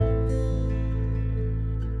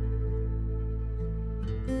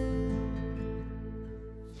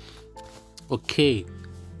Okay,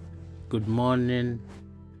 good morning,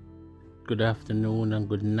 good afternoon, and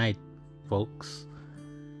good night, folks.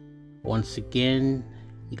 Once again,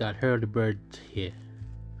 you got Hurlbird here,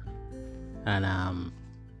 and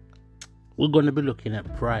we're going to be looking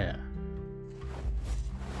at prayer.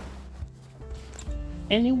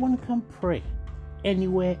 Anyone can pray,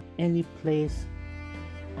 anywhere, any place,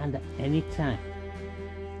 and at any time.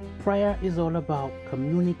 Prayer is all about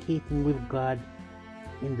communicating with God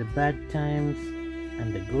in the bad times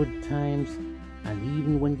and the good times, and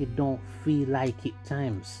even when you don't feel like it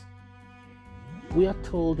times. We are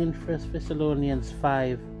told in 1 Thessalonians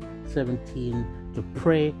 5:17 to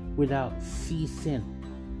pray without ceasing.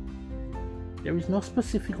 There is no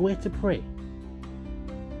specific way to pray.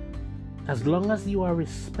 As long as you are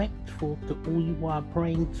respectful to who you are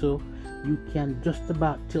praying to, you can just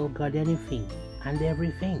about tell God anything and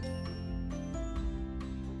everything.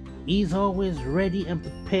 He's always ready and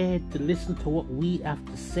prepared to listen to what we have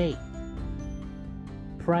to say.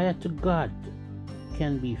 Prayer to God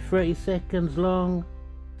can be 30 seconds long,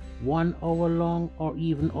 1 hour long, or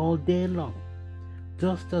even all day long,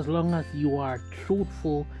 just as long as you are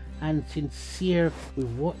truthful and sincere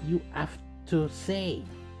with what you have to say.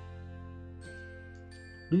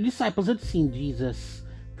 The disciples had seen Jesus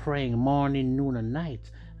praying morning, noon, and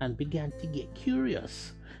night and began to get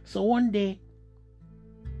curious. So one day,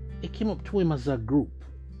 they came up to him as a group,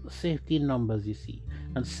 safety in numbers, you see,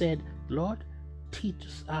 and said, "Lord, teach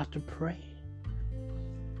us how to pray."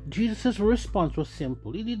 Jesus' response was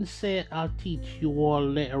simple. He didn't say, "I'll teach you all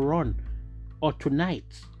later on, or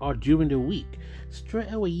tonight, or during the week."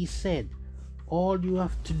 Straight away he said, all you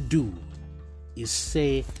have to do is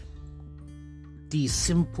say these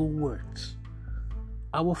simple words: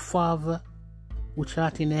 "Our Father, which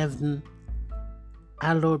art in heaven,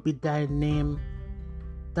 hallowed be thy name.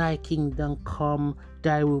 Thy kingdom come,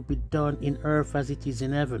 thy will be done in earth as it is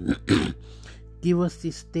in heaven. Give us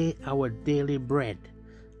this day our daily bread,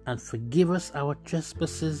 and forgive us our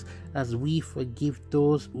trespasses as we forgive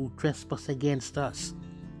those who trespass against us.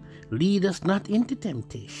 Lead us not into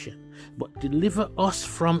temptation, but deliver us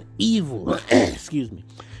from evil." Excuse me.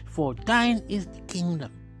 "For thine is the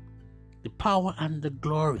kingdom, the power, and the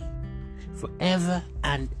glory, forever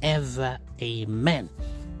and ever. Amen."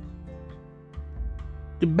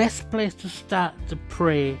 The best place to start to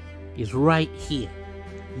pray is right here,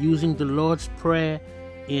 using the Lord's Prayer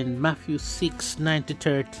in Matthew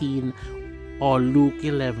 6:9-13 or Luke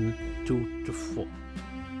 11:2-4.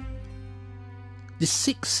 The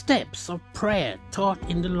 6 steps of prayer taught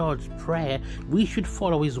in the Lord's Prayer we should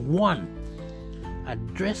follow is 1.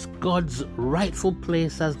 Address God's rightful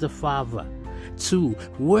place as the Father. 2.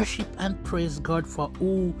 Worship and praise God for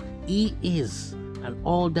who He is and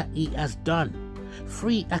all that He has done.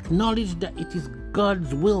 3. Acknowledge that it is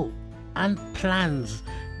God's will and plans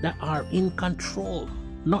that are in control,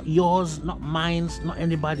 not yours, not mine, not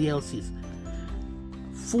anybody else's.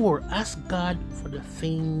 4. Ask God for the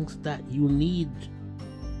things that you need.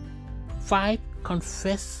 5.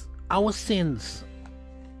 Confess our sins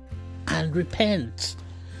and repent.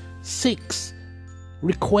 6.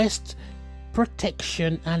 Request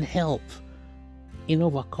protection and help in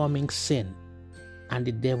overcoming sin and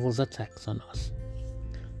the devil's attacks on us.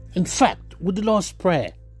 In fact, with the Lord's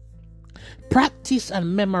Prayer, practice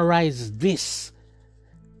and memorize this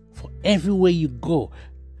for everywhere you go.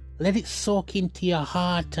 Let it soak into your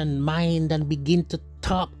heart and mind and begin to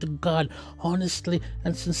talk to God honestly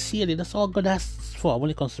and sincerely. That's all God asks for when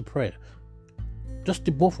it comes to prayer. Just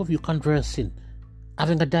the both of you conversing,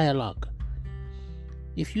 having a dialogue.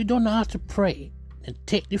 If you don't know how to pray, then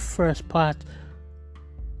take the first part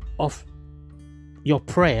of your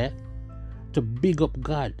prayer to big up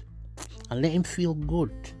God and let Him feel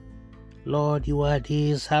good. "Lord, you are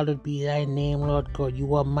this, hallowed be thy name, Lord God.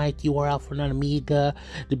 You are mighty, you are Alpha and Omega,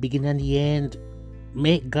 the beginning and the end."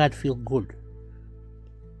 Make God feel good.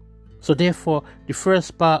 So therefore, the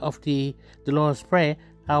first part of the Lord's Prayer,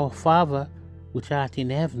 "Our Father, which art in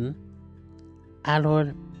heaven,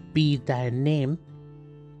 hallowed be thy name,"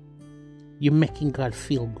 you're making God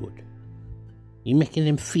feel good. You're making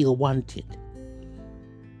Him feel wanted.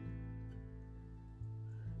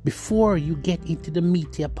 Before you get into the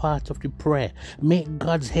meatier part of the prayer, make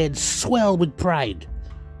God's head swell with pride.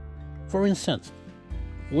 For instance,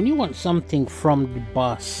 when you want something from the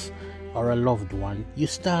boss or a loved one, you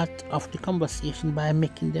start off the conversation by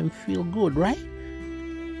making them feel good, right?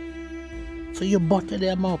 So you butter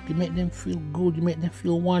them up, you make them feel good, you make them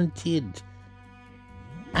feel wanted.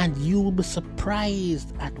 And you will be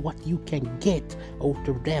surprised at what you can get out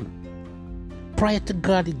of them. Prayer to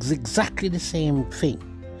God is exactly the same thing.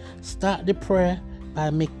 Start the prayer by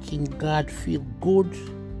making God feel good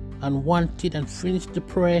and wanted, and finish the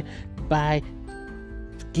prayer by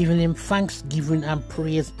giving him thanksgiving and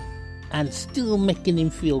praise and still making him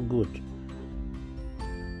feel good.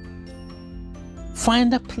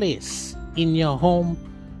 Find a place in your home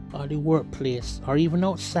or the workplace, or even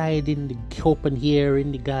outside in the open air,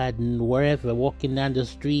 in the garden, wherever, walking down the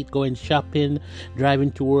street, going shopping,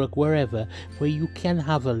 driving to work, wherever, where you can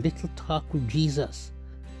have a little talk with Jesus.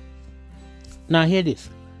 Now hear this.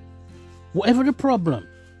 Whatever the problem,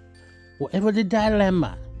 whatever the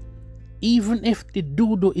dilemma, even if the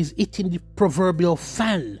dodo is eating the proverbial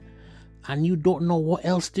fan and you don't know what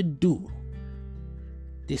else to do,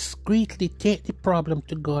 discreetly take the problem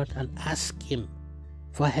to God and ask him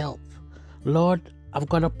for help. Lord, I've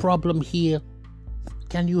got a problem here.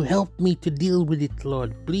 Can you help me to deal with it,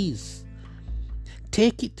 Lord? Please.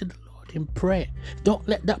 Take it to the Lord in prayer. Don't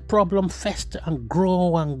let that problem fester and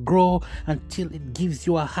grow until it gives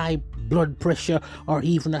you a high blood pressure or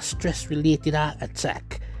even a stress-related heart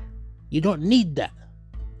attack. You don't need that.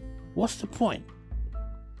 What's the point?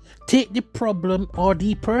 Take the problem or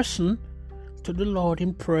the person to the Lord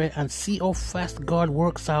in prayer and see how fast God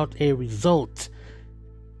works out a result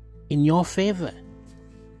in your favor.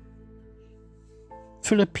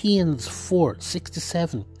 Philippians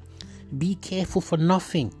 4:67. Be careful for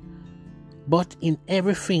nothing, but in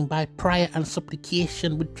everything by prayer and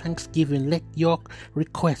supplication with thanksgiving let your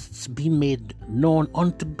requests be made known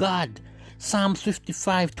unto God. Psalms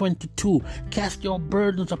 55:22. Cast your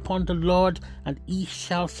burdens upon the Lord, and he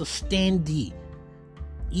shall sustain thee.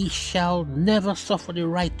 He shall never suffer the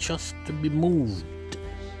righteous to be moved.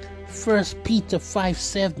 1 Peter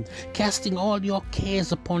 5:7. Casting all your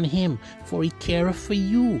cares upon him, for he careth for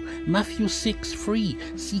you. Matthew 6:3.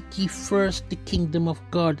 Seek ye first the kingdom of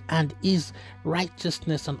God and his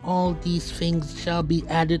righteousness, and all these things shall be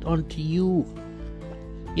added unto you.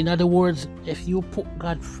 In other words, if you put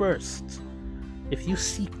God first, if you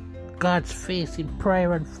seek God's face in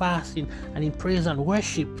prayer and fasting and in praise and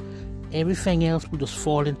worship, everything else will just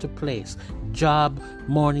fall into place. Job,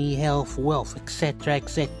 money, health, wealth, etc.,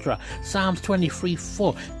 etc. Psalms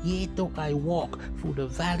 23:4. Yea, though I walk through the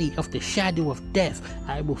valley of the shadow of death,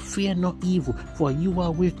 I will fear no evil, for you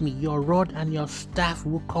are with me. Your rod and your staff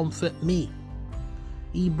will comfort me.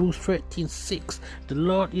 Hebrews 13:6. The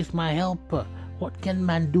Lord is my helper. What can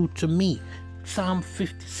man do to me? Psalm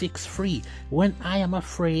 56:3. When I am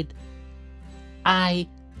afraid, I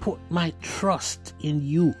put my trust in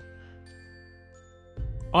you.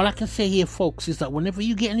 All I can say here, folks, is that whenever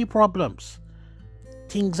you get any problems,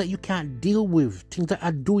 things that you can't deal with, things that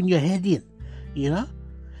are doing your head in,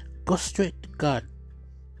 go straight to God.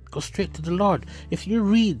 Go straight to the Lord. If you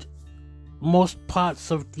read most parts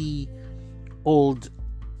of the Old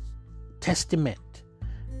Testament,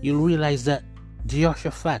 you'll realize that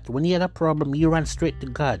Jehoshaphat, when he had a problem, he ran straight to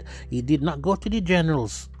God. He did not go to the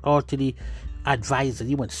generals or to the advisors.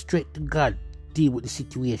 He went straight to God, deal with the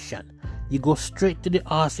situation. You go straight to the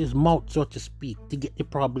horse's mouth, so to speak, to get the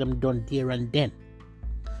problem done there and then.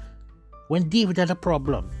 When David had a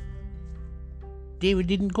problem, David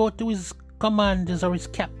didn't go to his commanders or his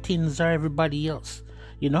captains or everybody else.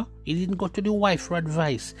 He didn't go to the wife for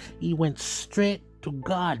advice. He went straight to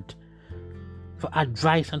God for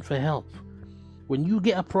advice and for help. When you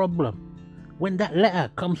get a problem, when that letter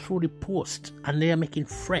comes through the post and they are making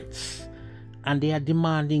threats and they are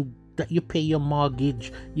demanding that you pay your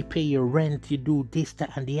mortgage, you pay your rent, you do this, that,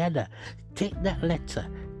 and the other, take that letter,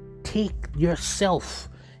 take yourself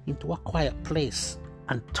into a quiet place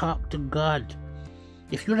and talk to God.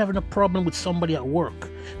 If you're having a problem with somebody at work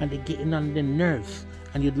and they're getting on their nerves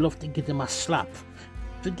and you'd love to give them a slap,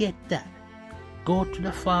 forget that. Go to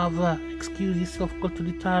the Father, excuse yourself, go to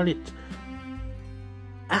the toilet.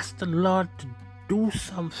 Ask the Lord to do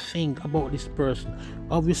something about this person.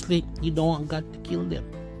 Obviously, you don't want God to kill them,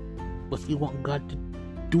 but you want God to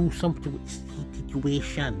do something with the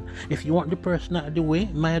situation. If you want the person out of the way,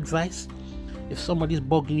 my advice, if somebody's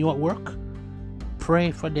bugging you at work,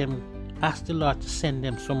 pray for them. Ask the Lord to send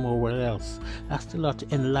them somewhere else. Ask the Lord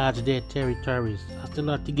to enlarge their territories. Ask the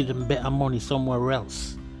Lord to give them better money somewhere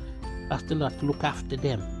else. Ask the Lord to look after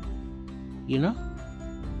them.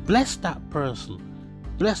 Bless that person.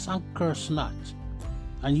 Bless and curse not.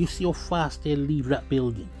 And you see how fast they leave that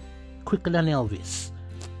building. Quicker than Elvis.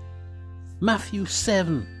 Matthew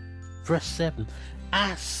 7:7.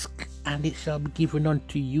 Ask, and it shall be given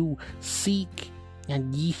unto you. Seek,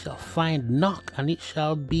 and ye shall find. Knock, and it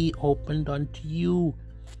shall be opened unto you.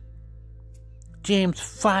 James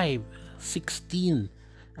 5:16.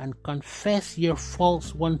 And confess your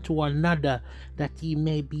faults one to another, that ye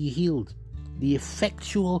may be healed. The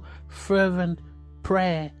effectual, fervent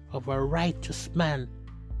prayer of a righteous man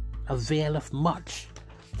availeth much.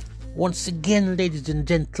 Once again, ladies and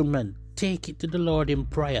gentlemen, take it to the Lord in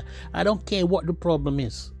prayer. I don't care what the problem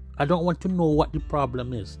is. I don't want to know what the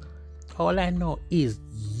problem is. All I know is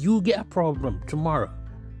you get a problem tomorrow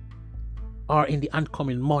or in the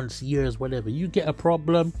oncoming months, years, whatever. You get a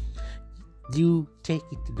problem, you take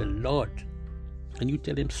it to the Lord and you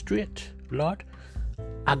tell him straight, Lord,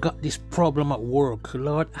 I got this problem at work.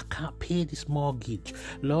 Lord, I can't pay this mortgage.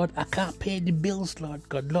 Lord, I can't pay the bills, Lord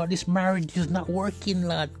God. Lord, this marriage is not working,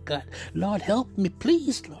 Lord God. Lord, help me,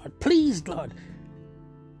 please, Lord. Please, Lord.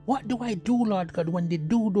 What do I do, Lord God, when the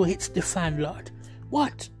doo-doo hits the fan, Lord?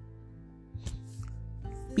 What?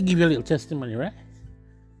 We give you a little testimony, right?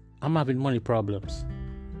 I'm having money problems.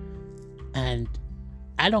 And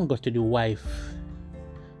I don't go to the wife.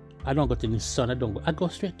 I don't go to the son. I go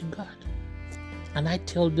straight to God. And I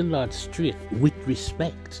tell the Lord straight, with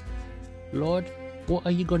respect, Lord, what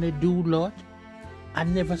are you going to do, Lord? I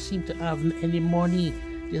never seem to have any money.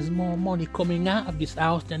 There's more money coming out of this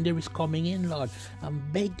house than there is coming in, Lord. I'm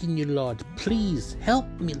begging you, Lord, please help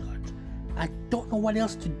me, Lord. I don't know what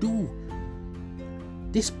else to do.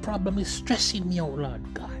 This problem is stressing me out,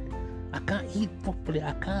 Lord God. I can't eat properly.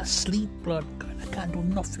 I can't sleep, Lord God. I can't do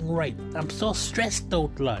nothing right. I'm so stressed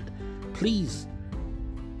out, Lord. Please.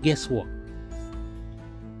 Guess what?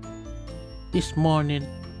 This morning,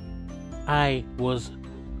 I was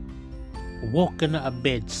woken out of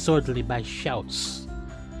bed suddenly by shouts.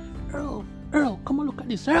 Earl, come on look at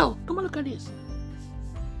this. Earl, come on look at this.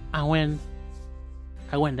 And when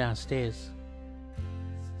I went downstairs,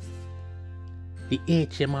 the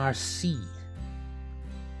HMRC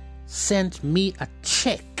sent me a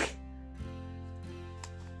check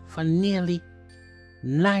for nearly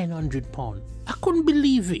 £900. I couldn't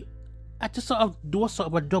believe it. I just sort of do a sort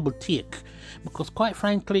of a double take because, quite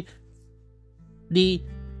frankly, the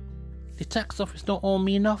tax office don't owe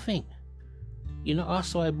me nothing. You know,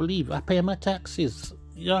 also I believe I pay my taxes.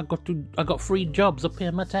 You know, I got free jobs. I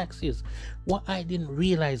pay my taxes. What I didn't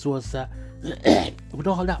realize was that with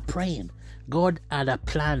all that praying, God had a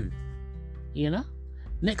plan. You know.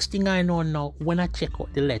 Next thing I know now, when I check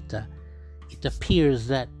out the letter, it appears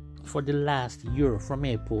that for the last year from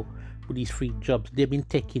April, with these free jobs, they've been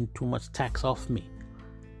taking too much tax off me.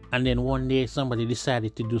 And then one day somebody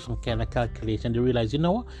decided to do some kind of calculation. They realized, you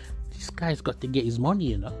know what? This guy's got to get his money,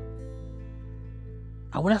 you know.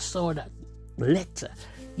 And when I saw that letter,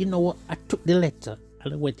 you know what? I took the letter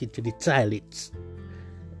and I went into the toilets.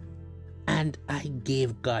 And I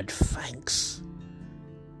gave God thanks.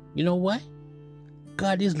 You know why?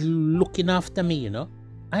 God is looking after me, you know.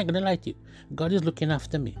 I ain't gonna lie to you. God is looking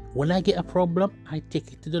after me. When I get a problem, I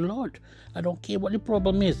take it to the Lord. I don't care what the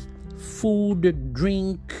problem is. Food,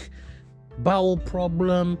 drink, bowel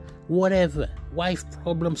problem, whatever. Wife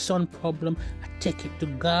problem, son problem. I take it to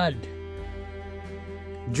God.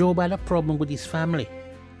 Job had a problem with his family.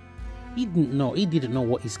 He didn't know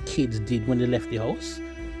what his kids did when they left the house.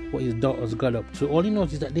 What his daughters got up to. All he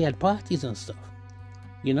knows is that they had parties and stuff.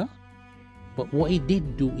 You know? But what he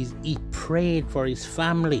did do is he prayed for his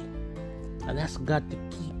family and asked God to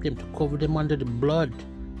keep them, to cover them under the blood.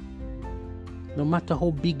 No matter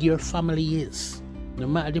how big your family is, no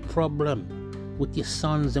matter the problem with your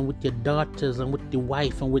sons and with your daughters and with the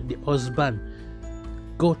wife and with the husband,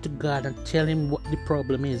 go to God and tell him what the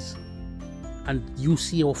problem is. And you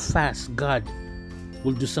see how fast God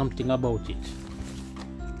will do something about it.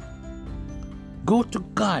 Go to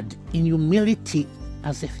God in humility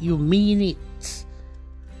as if you mean it.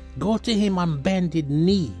 Go to him on bended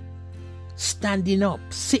knee, standing up,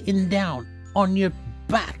 sitting down, on your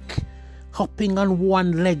back, hopping on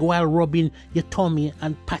one leg while rubbing your tummy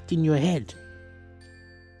and patting your head,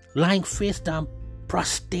 lying face down,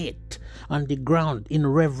 prostrate on the ground in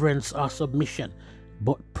reverence or submission.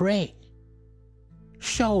 But pray,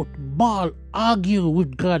 shout, bawl, argue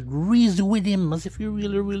with God, reason with him as if you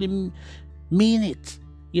really mean it,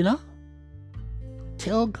 you know?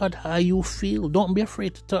 Tell God how you feel. Don't be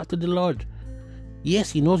afraid to talk to the Lord. Yes,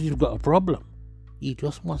 he knows you've got a problem. He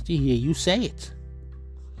just wants to hear you say it.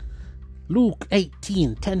 Luke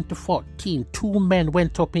 18, 10-14. 2 men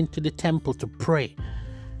went up into the temple to pray.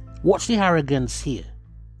 Watch the arrogance here.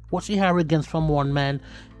 Watch the arrogance from one man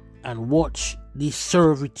and watch the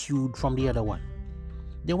servitude from the other one.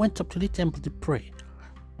 They went up to the temple to pray.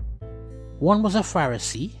 One was a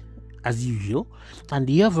Pharisee, as usual, and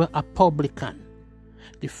the other a publican.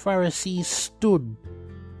 The Pharisee stood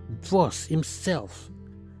thus himself,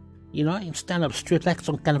 you know, him stand up straight like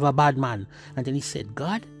some kind of a bad man. And then he said,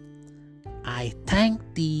 God, I thank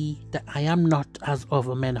thee that I am not as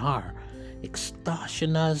other men are,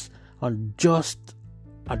 extortioners unjust,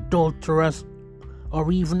 adulterous,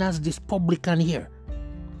 or even as this publican here.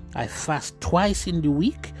 I fast twice in the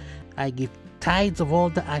week. I give tithes of all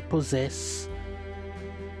that I possess.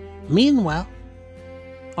 Meanwhile,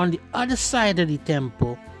 on the other side of the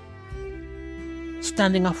temple,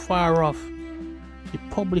 standing afar off, the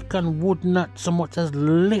publican would not so much as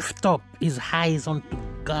lift up his eyes unto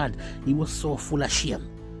God. He was so full of shame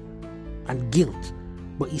and guilt.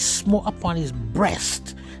 But he smote upon his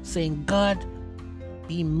breast, saying, God,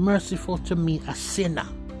 be merciful to me, a sinner.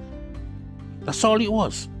 That's all it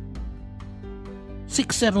was.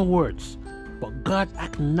 6-7 words. But God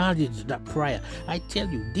acknowledged that prayer. I tell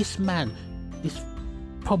you, this man, this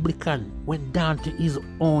publican, went down to his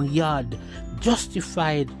own yard,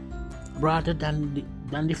 justified rather than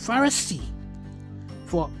the Pharisee.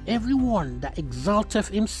 For everyone that exalteth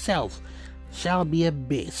himself shall be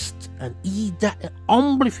abased, and he that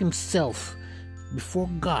humbleth himself before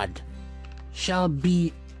God shall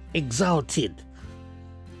be exalted.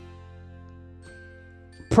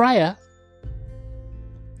 Prayer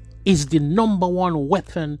is the number one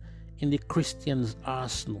weapon in the Christian's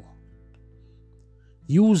arsenal.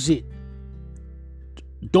 Use it.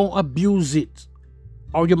 Don't abuse it,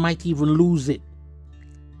 or you might even lose it.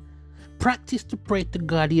 Practice to pray to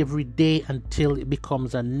God every day until it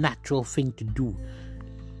becomes a natural thing to do.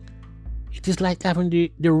 It is like having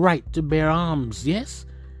the right to bear arms, yes?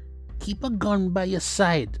 Keep a gun by your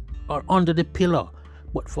side or under the pillow,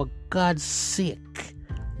 but for God's sake,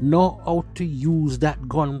 know how to use that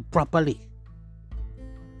gun properly.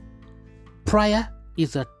 Prayer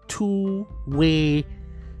is a two-way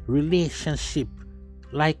relationship,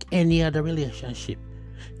 like any other relationship.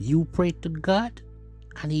 You pray to God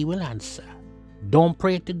and He will answer. Don't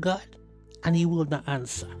pray to God and He will not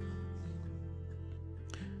answer.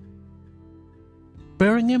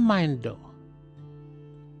 Bearing in mind though,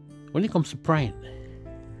 when it comes to praying,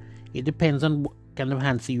 it depends on what kind of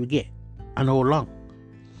answer you get and how long.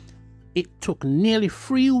 It took nearly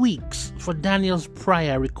 3 weeks for Daniel's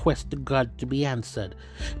prayer request to God to be answered,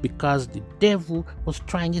 because the devil was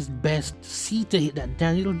trying his best to see to it that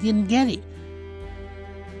Daniel didn't get it,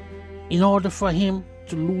 in order for him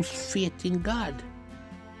to lose faith in God.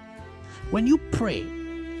 When you pray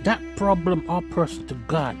that problem or person to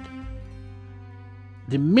God,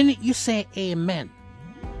 the minute you say amen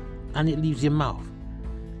and it leaves your mouth,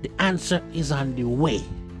 the answer is on the way.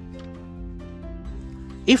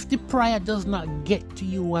 If the prayer does not get to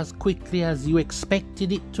you as quickly as you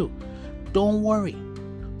expected it to, don't worry.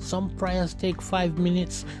 Some prayers take 5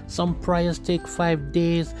 minutes, some prayers take 5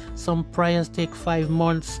 days, some prayers take 5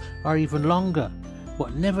 months or even longer.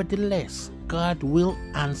 But nevertheless, God will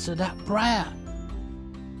answer that prayer.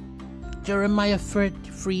 Jeremiah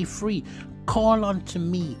 33:3, call unto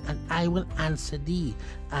me, and I will answer thee,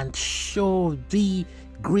 and show thee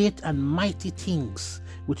great and mighty things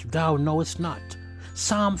which thou knowest not.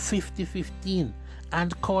 Psalm 50:15,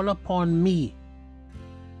 and call upon me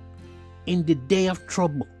in the day of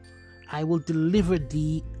trouble. I will deliver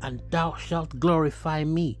thee, and thou shalt glorify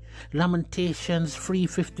me. Lamentations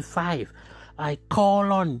 3:55, I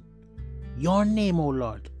call on your name, O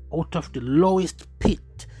Lord, out of the lowest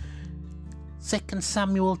pit. 2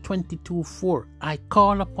 Samuel 22:4, I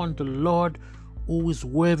call upon the Lord who is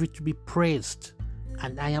worthy to be praised,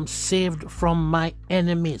 and I am saved from my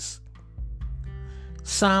enemies.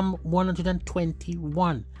 Psalm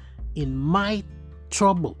 121, in my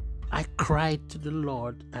trouble I cried to the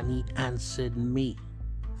Lord, and He answered me.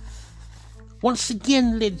 Once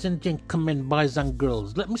again, ladies and gentlemen, boys and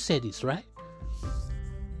girls, let me say this, right?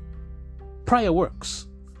 Prayer works.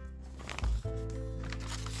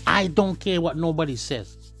 I don't care what nobody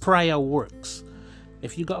says. Prayer works.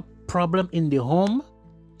 If you got a problem in the home,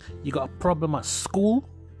 you got a problem at school,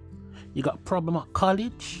 you got a problem at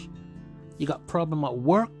college, you got a problem at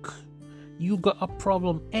work, you got a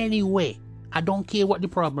problem anyway. I don't care what the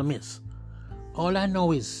problem is. All I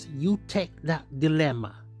know is you take that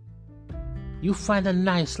dilemma, you find a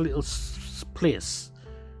nice little place,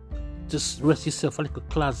 just rest yourself, a little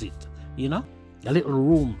closet, a little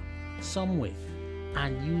room somewhere,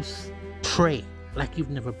 and you pray like you've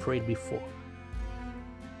never prayed before.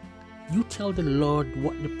 You tell the Lord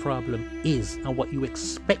what the problem is and what you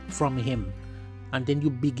expect from Him, and then you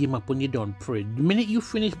big Him up when you're done praying. The minute you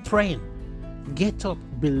finish praying, get up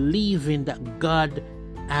believing that God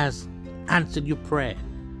has answered your prayer.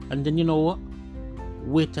 And then you know what?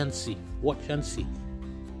 Wait and see. Watch and see.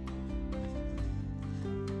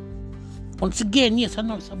 Once again, yes, I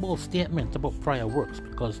know it's a bold statement about prayer works,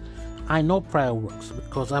 because I know prayer works,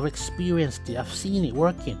 because I've experienced it. I've seen it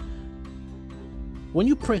working. When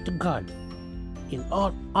you pray to God, in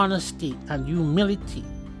all honesty and humility,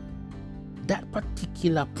 that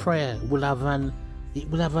particular prayer will have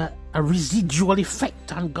a residual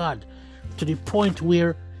effect on God, to the point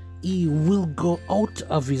where He will go out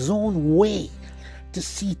of His own way to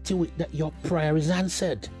see to it that your prayer is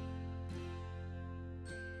answered.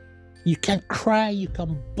 You can cry, you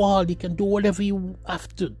can bawl, you can do whatever you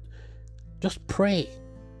have to. Just pray.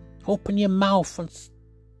 Open your mouth and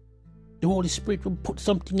the Holy Spirit will put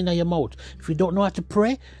something in your mouth. If you don't know how to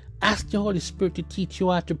pray, ask the Holy Spirit to teach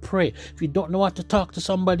you how to pray. If you don't know how to talk to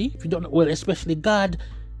somebody, if you don't know, well, especially God,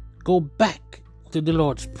 go back to the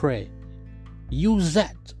Lord's Prayer. Use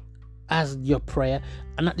that as your prayer,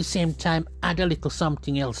 and at the same time add a little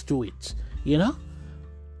something else to it,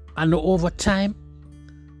 and over time,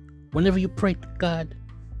 whenever you pray to God,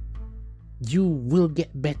 you will get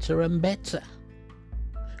better and better.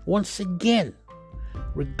 Once again,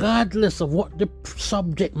 regardless of what the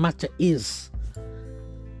subject matter is,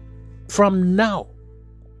 from now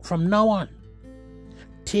on,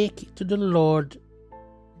 take it to the Lord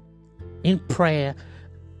in prayer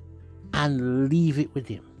and leave it with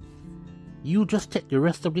Him. You just take the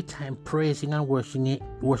rest of the time praising and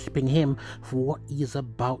worshiping Him for what He is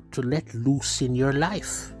about to let loose in your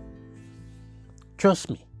life. Trust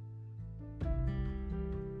me.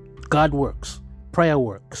 God works. Prayer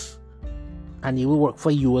works. And He will work for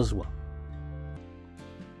you as well.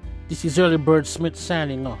 This is Early Bird Smith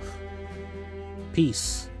signing off.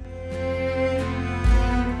 Peace.